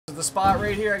the spot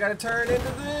right here. I gotta turn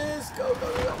into this. Go,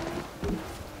 go, go.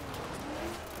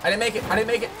 I didn't make it. I didn't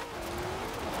make it.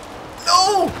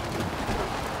 No!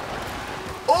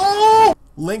 Oh!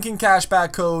 Link and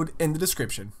cashback code in the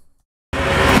description.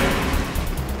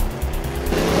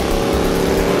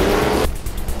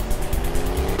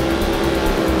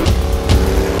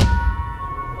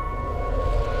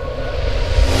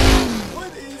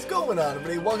 What is going on,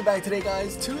 everybody? Welcome back today,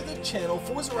 guys, to the channel.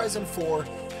 Forza Horizon 4,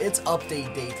 it's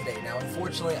update day today. Now,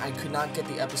 unfortunately, I could not get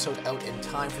the episode out in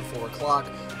time for 4 o'clock.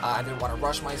 I didn't want to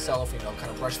rush myself, you know,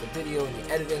 kind of rush the video and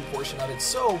the editing portion of it.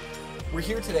 So, we're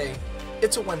here today.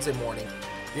 It's a Wednesday morning.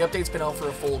 The update's been out for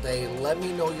a full day. Let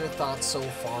me know your thoughts so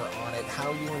far on it.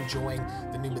 How are you enjoying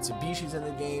the new Mitsubishis in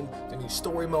the game, the new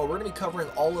story mode? We're going to be covering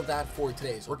all of that for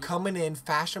today. So we're coming in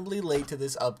fashionably late to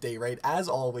this update, right? As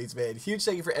always, man. Huge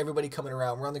thank you for everybody coming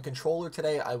around. We're on the controller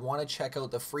today. I want to check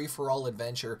out the free-for-all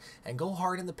adventure and go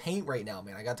hard in the paint right now,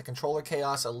 man. I got the Controller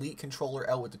Chaos Elite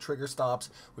controller out with the trigger stops.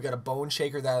 We got a Bone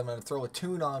Shaker that I'm going to throw a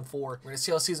tune on for. We're going to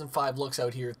see how Season 5 looks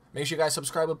out here. Make sure you guys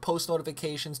subscribe with post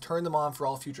notifications. Turn them on for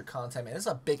all future content, man. This is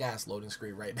a big ass loading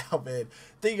screen right now, man.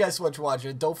 Thank you guys so much for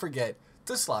watching. Don't forget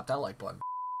to slap that like button.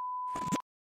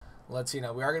 Let's see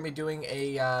now. We are going to be doing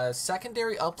a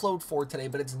secondary upload for today,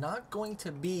 but it's not going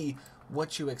to be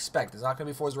what you expect. It's not going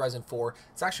to be Forza Horizon 4.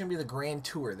 It's actually going to be the Grand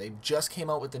Tour. They just came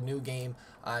out with the new game.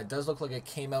 It does look like it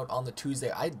came out on the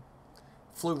Tuesday. I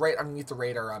flew right underneath the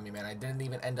radar on me, man. I didn't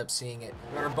even end up seeing it.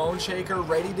 We got our Bone Shaker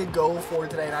ready to go for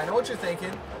today, and I know what you're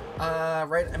thinking.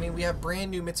 Right, I mean, we have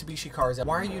brand new Mitsubishi cars.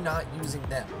 Why are you not using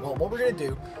them? Well, what we're going to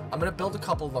do, I'm going to build a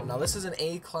couple of them. Now, this is an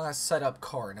A-class setup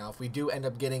car. Now, if we do end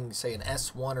up getting, say, an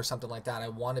S1 or something like that, I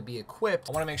want to be equipped.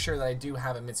 I want to make sure that I do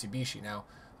have a Mitsubishi. Now,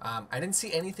 I didn't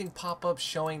see anything pop up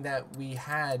showing that we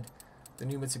had the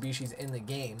new Mitsubishis in the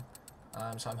game.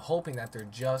 So I'm hoping that they're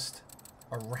just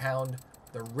around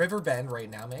the river bend right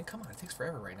now. Man, come on, it takes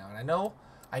forever right now. And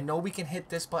I know we can hit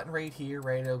this button right here,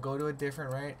 right? It'll go to a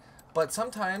different, right? But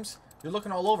sometimes you're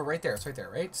looking all over right there. It's right there,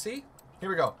 right? See? Here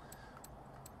we go.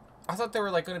 I thought they were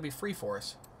like going to be free for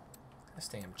us. That's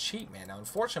damn cheap, man. Now,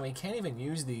 unfortunately, you can't even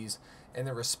use these in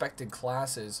the respected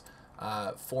classes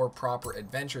for proper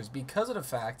adventures because of the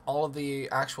fact all of the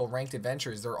actual ranked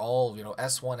adventures, they're all, you know,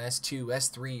 S1, S2,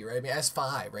 S3, right? I mean,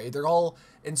 S5, right? They're all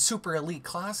in super elite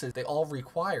classes. They all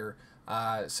require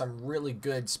some really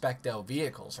good spec'd out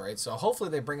vehicles, right? So hopefully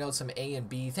they bring out some A and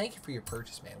B. Thank you for your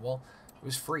purchase, man. Well, it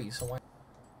was free, so why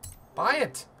buy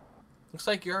it? Looks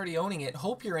like you're already owning it.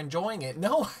 Hope you're enjoying it.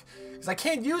 No, because I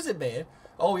can't use it, man.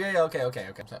 Oh, yeah, okay.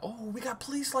 Oh, we got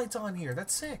police lights on here.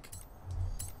 That's sick.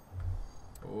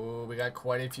 Oh, we got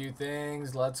quite a few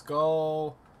things. Let's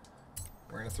go.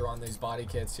 We're going to throw on these body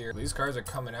kits here. These cars are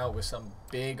coming out with some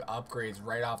big upgrades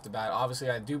right off the bat.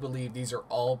 Obviously, I do believe these are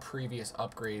all previous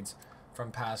upgrades from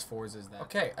past Forzas.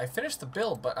 Okay, I finished the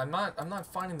build, but I'm not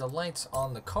finding the lights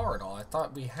on the car at all. I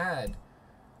thought we had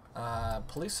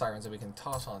police sirens that we can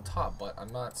toss on top, but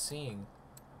I'm not seeing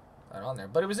that on there.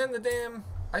 But it was in the damn...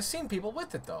 I've seen people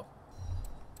with it, though.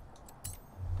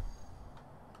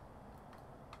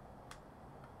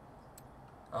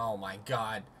 Oh, my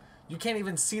God. You can't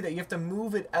even see that. You have to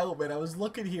move it out, man. I was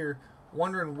looking here,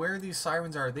 wondering where these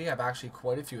sirens are. They have actually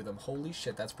quite a few of them. Holy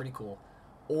shit, that's pretty cool.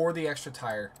 Or the extra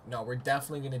tire. No, we're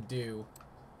definitely going to do...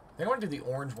 I think I want to do the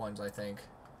orange ones, I think.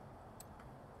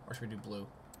 Or should we do blue?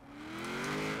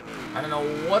 I don't know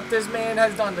what this man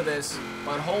has done to this,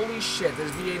 but holy shit, this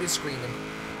V8 is screaming.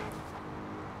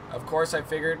 Of course, I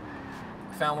figured.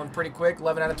 Found one pretty quick.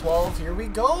 11 out of 12. Here we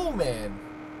go, man.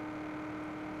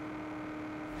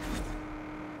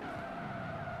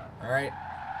 Alright.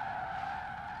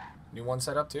 New one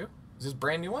set up, too? Is this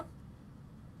brand new one?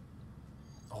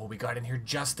 Oh, we got in here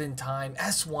just in time.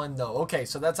 S1, though. Okay,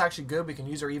 so that's actually good. We can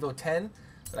use our Evo 10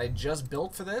 that I just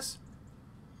built for this.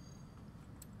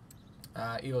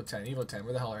 Evo 10,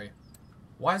 where the hell are you?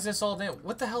 Why is this all damn...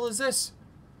 What the hell is this?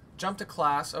 Jump to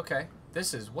class, okay.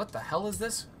 This is... What the hell is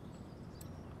this?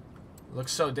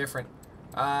 Looks so different.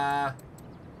 Why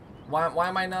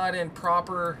am I not in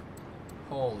proper...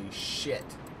 Holy shit.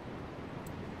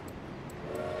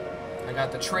 I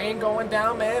got the train going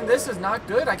down, man. This is not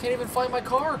good. I can't even find my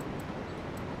car.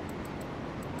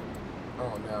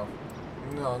 Oh, no.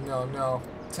 No.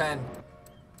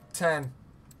 10.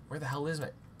 Where the hell is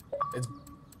it? It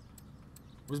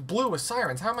was blue with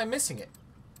sirens. How am I missing it?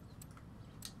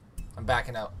 I'm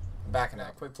backing out.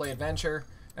 Quick play adventure.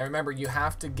 And remember, you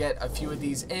have to get a few of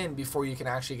these in before you can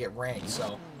actually get ranked.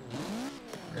 So,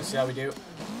 we're going to see how we do.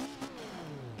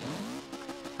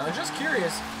 I was just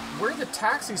curious where the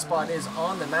taxi spot is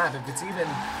on the map. If it's even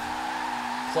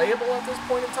playable at this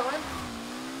point in time?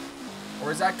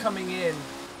 Or is that coming in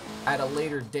at a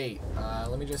later date.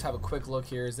 Let me just have a quick look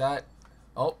here. Is that...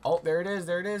 Oh, there it is.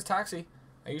 There it is. Taxi.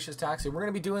 Aisha's Taxi. We're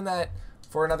going to be doing that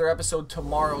for another episode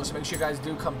tomorrow, so make sure you guys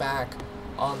do come back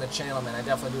on the channel, man. I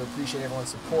definitely do appreciate everyone's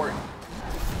support.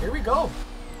 Here we go.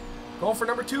 Going for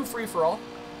number 2 free-for-all.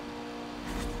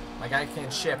 My guy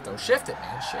can't shift, though. Shift it,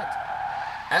 man. Shit.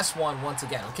 S1 once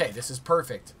again. Okay, this is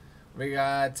perfect. We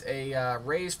got a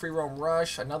race, free roam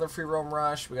rush, another free roam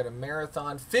rush. We got a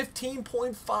marathon.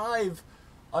 15.5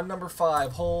 on number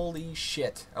 5. Holy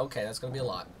shit. Okay, that's going to be a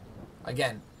lot.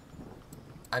 Again,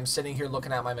 I'm sitting here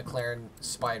looking at my McLaren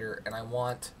Spider, and I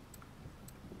want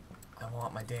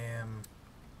my damn...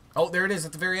 Oh, there it is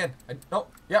at the very end. Oh,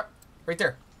 yep, right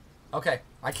there. Okay,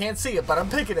 I can't see it, but I'm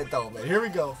picking it though, man. Here we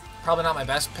go. Probably not my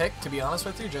best pick, to be honest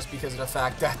with you, just because of the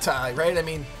fact that, right, I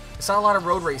mean, it's not a lot of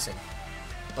road racing.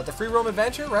 But the free roam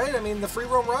adventure, right, I mean, the free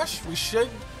roam rush, we should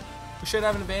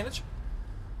have an advantage.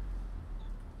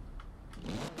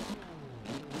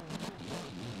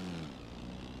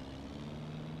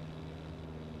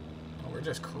 Oh, we're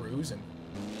just cruising.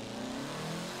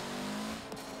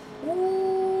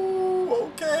 Ooh,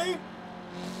 okay.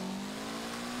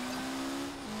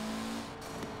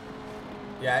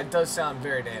 Yeah, it does sound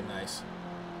very damn nice.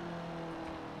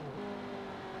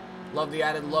 Love the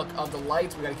added look of the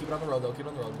lights. We gotta keep it on the road, though. Keep it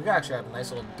on the road. We actually have a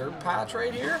nice little dirt patch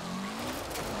right here.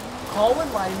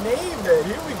 Calling my name, man.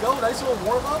 Here we go. Nice little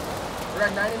warm-up. We're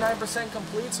at 99%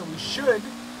 complete, so we should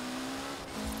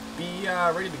be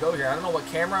ready to go here. I don't know what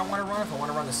camera I want to run. If I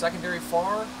want to run the secondary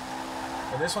far.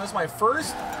 But this one is my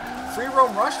first free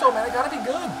roam rush, though, man. It gotta be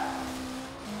good.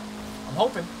 I'm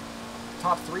hoping.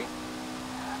 Top 3.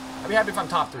 I'd be happy if I'm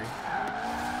top 3.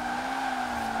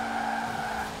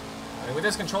 I mean, with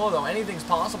this controller, though, anything's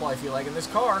possible, I feel like. And this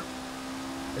car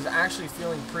is actually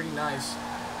feeling pretty nice.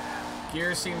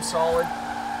 Gears seem solid.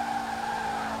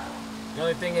 The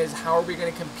only thing is, how are we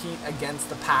going to compete against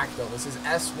the pack, though? This is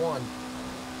S1.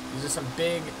 These are some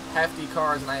big, hefty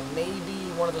cars, and I may be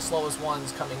one of the slowest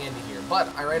ones coming into here. But,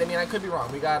 alright, I mean, I could be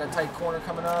wrong. We got a tight corner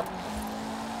coming up.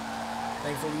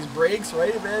 Thankfully, these brakes,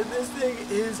 right, man? This thing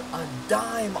is a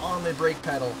dime on the brake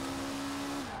pedal.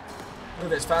 Look at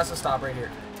this, fastest stop right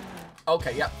here.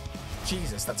 Okay, yep.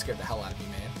 Jesus, that scared the hell out of me,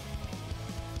 man.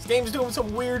 This game's doing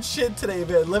some weird shit today,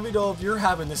 man. Let me know if you're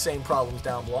having the same problems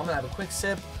down below. I'm gonna have a quick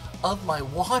sip of my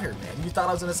water, man. You thought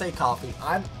I was gonna say coffee.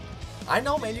 I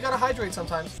know, man. You gotta hydrate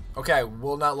sometimes. Okay, I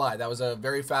will not lie. That was a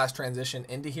very fast transition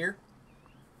into here.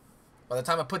 By the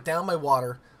time I put down my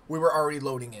water, we were already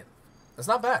loading in. That's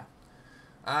not bad.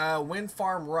 Wind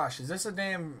Farm Rush. Is this a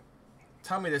damn...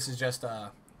 Tell me this is just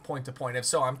a point-to-point. If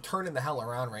so, I'm turning the hell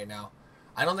around right now.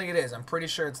 I don't think it is. I'm pretty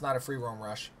sure it's not a free roam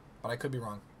rush, but I could be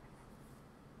wrong.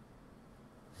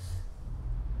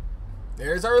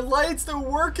 There's our lights. They're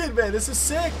working, man. This is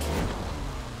sick.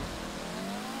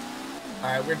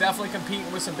 Alright, we're definitely competing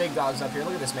with some big dogs up here.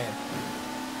 Look at this, man.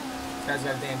 This guy's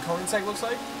got a damn Koenigsegg, looks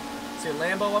like. See a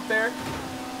Lambo up there?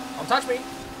 Don't touch me.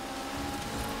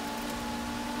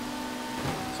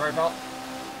 Sorry, pal.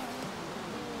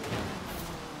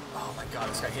 Oh my god,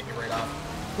 this guy hit me right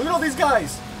off. Look at all these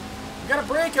guys! You gotta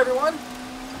brake, everyone!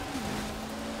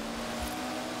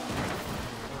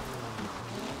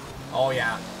 Oh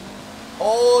yeah.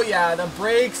 Oh yeah, the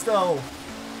brakes though.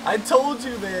 I told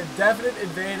you, man. Definite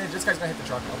advantage. This guy's gonna hit the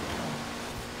truck though.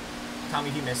 Tell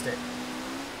me he missed it.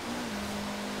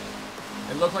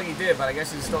 It looked like he did, but I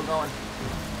guess he's still going.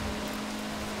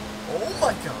 Oh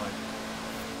my god.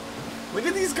 Look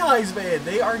at these guys, man.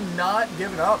 They are not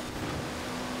giving up.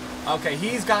 Okay,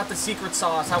 he's got the secret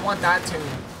sauce. I want that tune.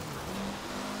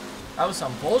 That was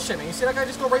some bullshit, man. You see that guy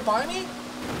just go right by me?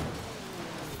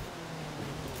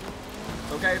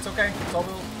 It's okay, it's okay. It's all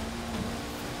good.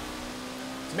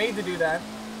 It's made to do that.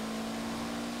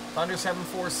 Thunder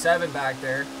 747 back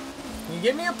there. Can you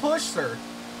give me a push, sir?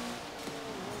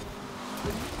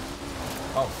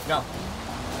 Oh, no.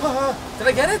 Did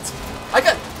I get it? I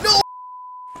got... No!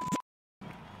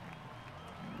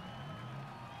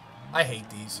 I hate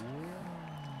these.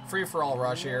 Free-for-all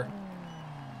rush here.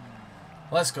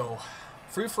 Let's go.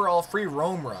 Free-for-all, free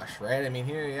roam rush, right? I mean,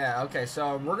 here, yeah. Okay,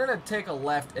 so we're going to take a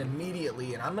left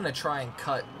immediately, and I'm going to try and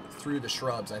cut through the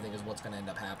shrubs, I think is what's going to end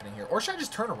up happening here. Or should I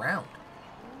just turn around?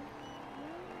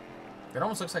 It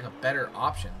almost looks like a better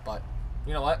option, but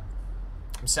you know what?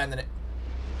 I'm sending it.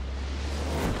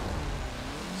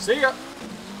 See ya.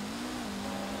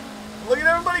 Look at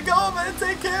everybody go, man.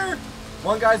 Take care.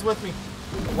 One guy's with me.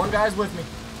 One guy's with me.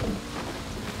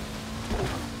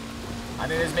 I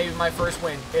think this is maybe my first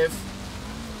win if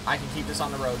I can keep this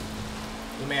on the road.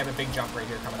 We may have a big jump right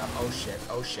here coming up. Oh shit.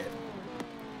 Oh shit.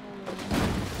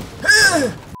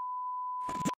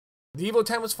 The Evo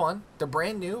 10 was fun. They're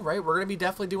brand new, right? We're going to be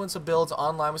definitely doing some builds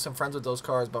online with some friends with those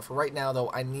cars. But for right now, though,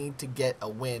 I need to get a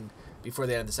win before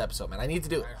the end of this episode, man. I need to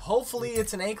do it. Hopefully,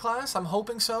 it's an A-class. I'm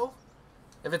hoping so.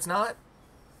 If it's not,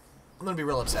 I'm going to be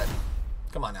real upset.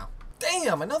 Come on now.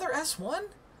 Damn, another S1?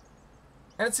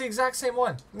 And it's the exact same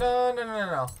one. No.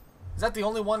 Is that the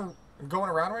only one going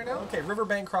around right now? Okay,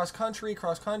 Riverbank cross country,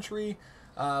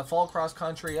 fall cross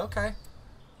country. Okay.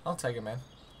 I'll take it, man.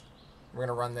 We're going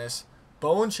to run this.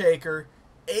 Bone Shaker,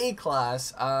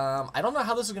 A-class. I don't know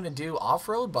how this is going to do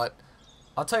off-road, but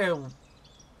I'll tell you,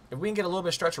 if we can get a little bit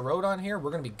of stretch of road on here, we're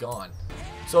going to be gone.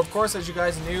 So, of course, as you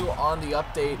guys knew on the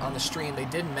update on the stream, they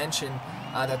did mention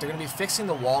that they're going to be fixing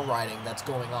the wall riding that's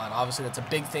going on. Obviously, that's a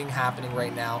big thing happening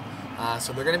right now.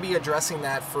 So they're going to be addressing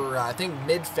that for, I think,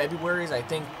 mid-February is, I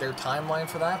think, their timeline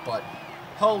for that. But,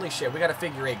 holy shit, we got a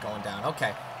figure 8 going down.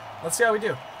 Okay, let's see how we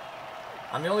do.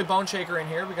 I'm the only Bone Shaker in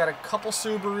here. We got a couple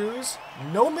Subarus.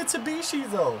 No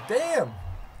Mitsubishi, though. Damn.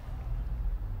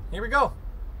 Here we go.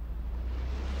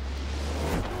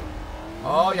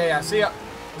 Oh, yeah. See ya.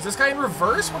 Is this guy in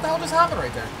reverse? What the hell just happened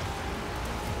right there?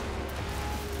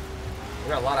 We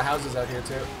got a lot of houses out here,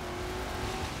 too.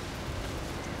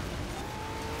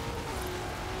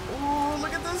 Ooh,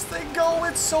 look at this thing go.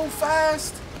 It's so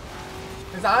fast.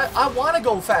 I want to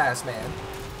go fast, man.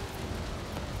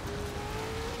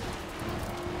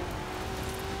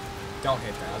 Don't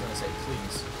hit that. I was going to say,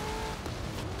 please.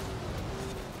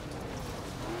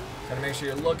 Gotta make sure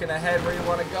you're looking ahead where you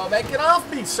want to go. Man, get off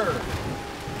me, sir.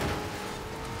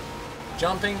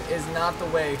 Jumping is not the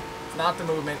way. It's not the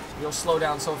movement. You'll slow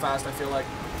down so fast, I feel like.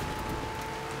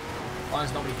 As long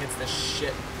as nobody hits this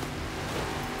shit.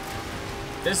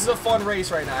 This is a fun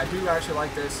race right now. I do actually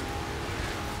like this.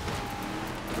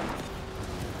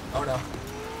 Oh, no.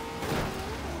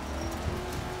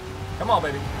 Come on,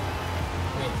 baby.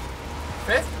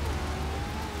 Fifth?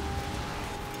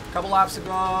 Couple laps to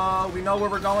go. We know where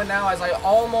we're going now as I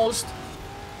almost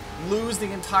lose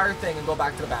the entire thing and go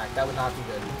back to the back. That would not be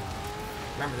good.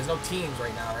 Remember, there's no teams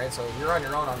right now, right? So you're on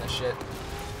your own on this shit.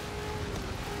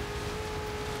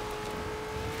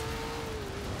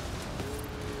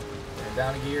 And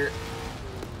down a gear.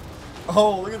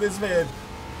 Oh, look at this, man.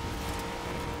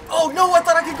 Oh, no, I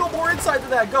thought I could go more inside to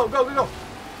that. Go.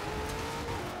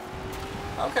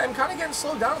 Okay, I'm kind of getting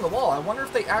slowed down on the wall. I wonder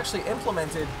if they actually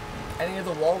implemented any of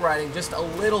the wall riding just a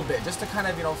little bit, just to kind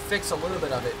of, you know, fix a little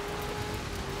bit of it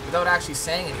without actually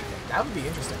saying anything. That would be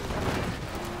interesting.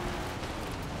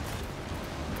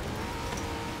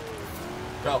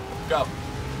 Go.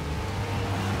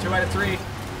 2 out of 3.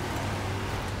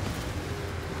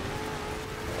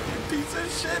 Piece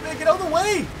of shit, man, get out of the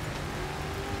way!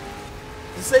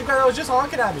 The same guy that was just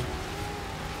honking at me.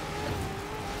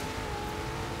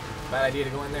 Bad idea to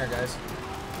go in there, guys.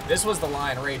 This was the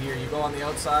line right here. You go on the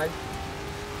outside.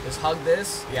 Just hug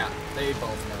this. Yeah, they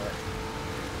both know it.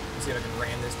 Let's see if I can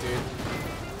ram this dude.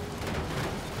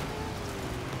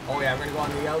 Oh, yeah, I'm going to go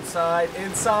on the outside.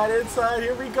 Inside.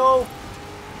 Here we go.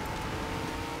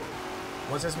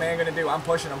 What's this man going to do? I'm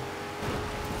pushing him.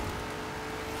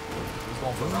 He's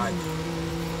going for a ride.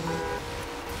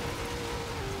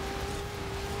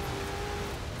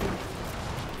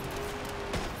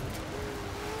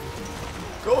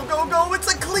 Go!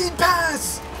 It's a clean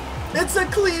pass! It's a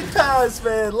clean pass,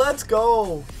 man! Let's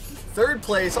go! 3rd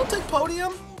place. I'll take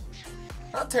podium.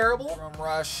 Not terrible.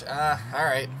 Rush.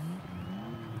 Alright.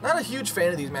 Not a huge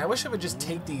fan of these, man. I wish I would just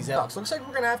take these out. So looks like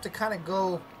we're going to have to kind of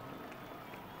go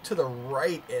to the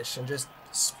right-ish and just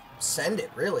send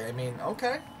it, really. I mean,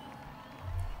 okay.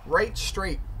 Right,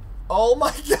 straight. Oh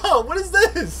my god, what is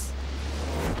this?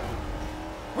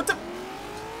 What the?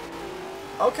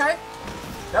 Okay.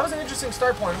 That was an interesting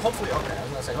start point. Hopefully, okay, I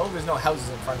was gonna say, hopefully there's no houses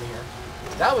in front of me here.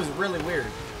 That was really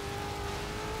weird.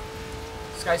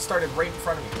 This guy started right in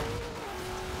front of me.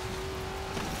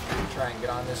 Try and get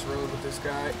on this road with this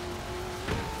guy.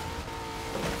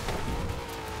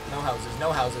 No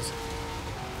houses.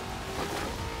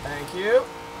 Thank you.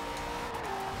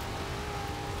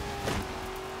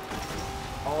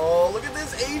 Oh, look at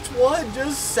this H1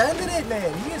 just sending it,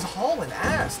 man. He is hauling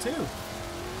ass, too.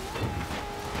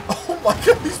 Oh my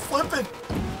god, he's flipping.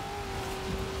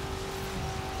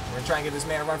 We're going to try and get this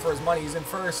man a run for his money. He's in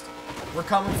first. We're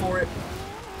coming for it.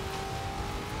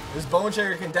 This Bone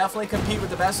Shaker can definitely compete with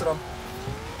the best of them.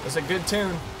 It's a good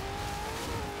tune.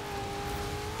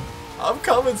 I'm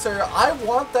coming, sir. I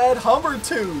want that Hummer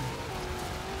tune.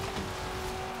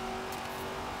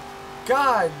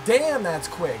 God damn, that's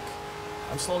quick.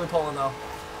 I'm slowly pulling, though.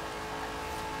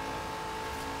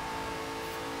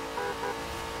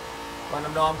 Letting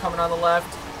them know I'm coming on the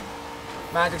left.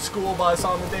 Magic School Bus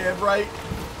on the damn right.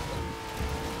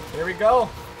 Here we go.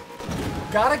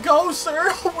 Gotta go,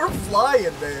 sir. We're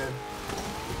flying, man.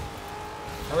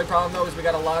 The only problem, though, is we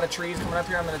got a lot of trees coming up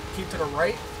here. I'm going to keep to the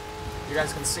right. You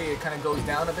guys can see it kind of goes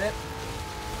down a bit.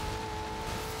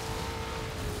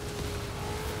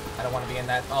 I don't want to be in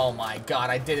that. Oh, my God.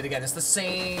 I did it again. It's the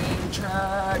same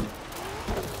track.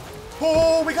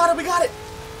 Oh, we got it. We got it.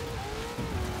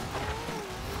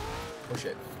 Oh,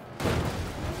 shit.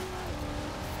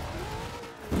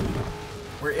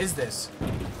 Where is this?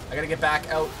 I gotta get back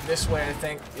out this way, I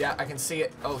think. Yeah, I can see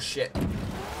it. Oh, shit.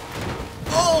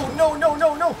 Oh, no, no,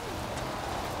 no, no.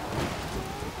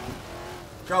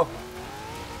 Go.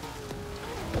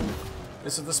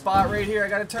 This is the spot right here. I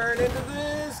gotta turn into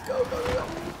this. Go, go, go.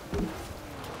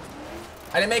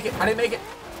 I didn't make it. I didn't make it.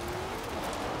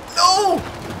 No!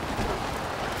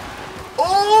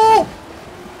 Oh!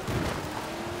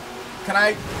 Can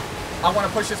I want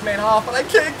to push this man off, but I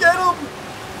can't get him.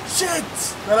 Shit!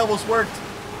 That almost worked.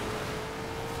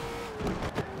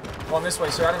 Going this way,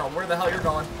 sir. I don't know where the hell you're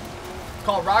going. It's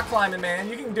called rock climbing, man.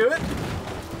 You can do it.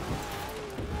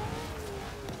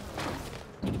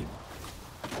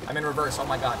 I'm in reverse. Oh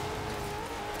my god.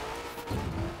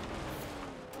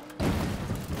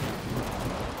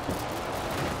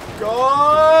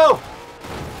 Go!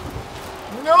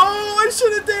 No! I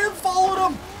should have damn followed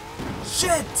him.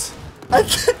 Shit! I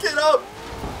can't get up.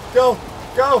 Go.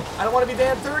 Go. I don't want to be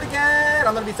damn third again.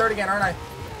 I'm going to be third again, aren't I?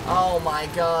 Oh my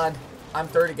god. I'm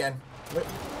third again.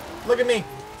 Look at me.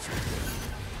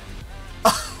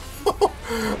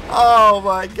 Oh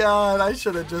my god. I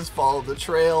should have just followed the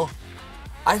trail.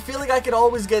 I feel like I could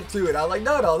always get through it. I'm like,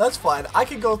 no, no, that's fine. I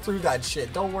can go through that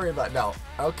shit. Don't worry about it. No.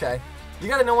 Okay. You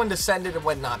got to know when to send it and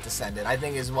when not to send it. I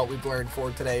think is what we've learned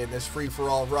for today in this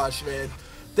free-for-all rush, man.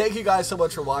 Thank you guys so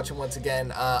much for watching once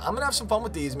again. I'm going to have some fun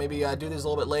with these. Maybe do this a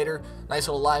little bit later. Nice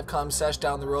little live comm sesh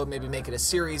down the road. Maybe make it a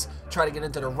series. Try to get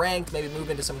into the ranked. Maybe move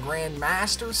into some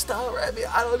Grandmaster stuff. I mean,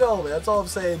 I don't know, man. That's all I'm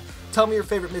saying. Tell me your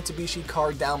favorite Mitsubishi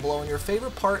car down below and your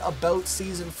favorite part about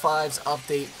Season 5's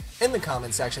update in the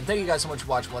comment section. Thank you guys so much for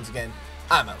watching once again.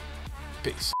 I'm out.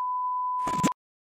 Peace.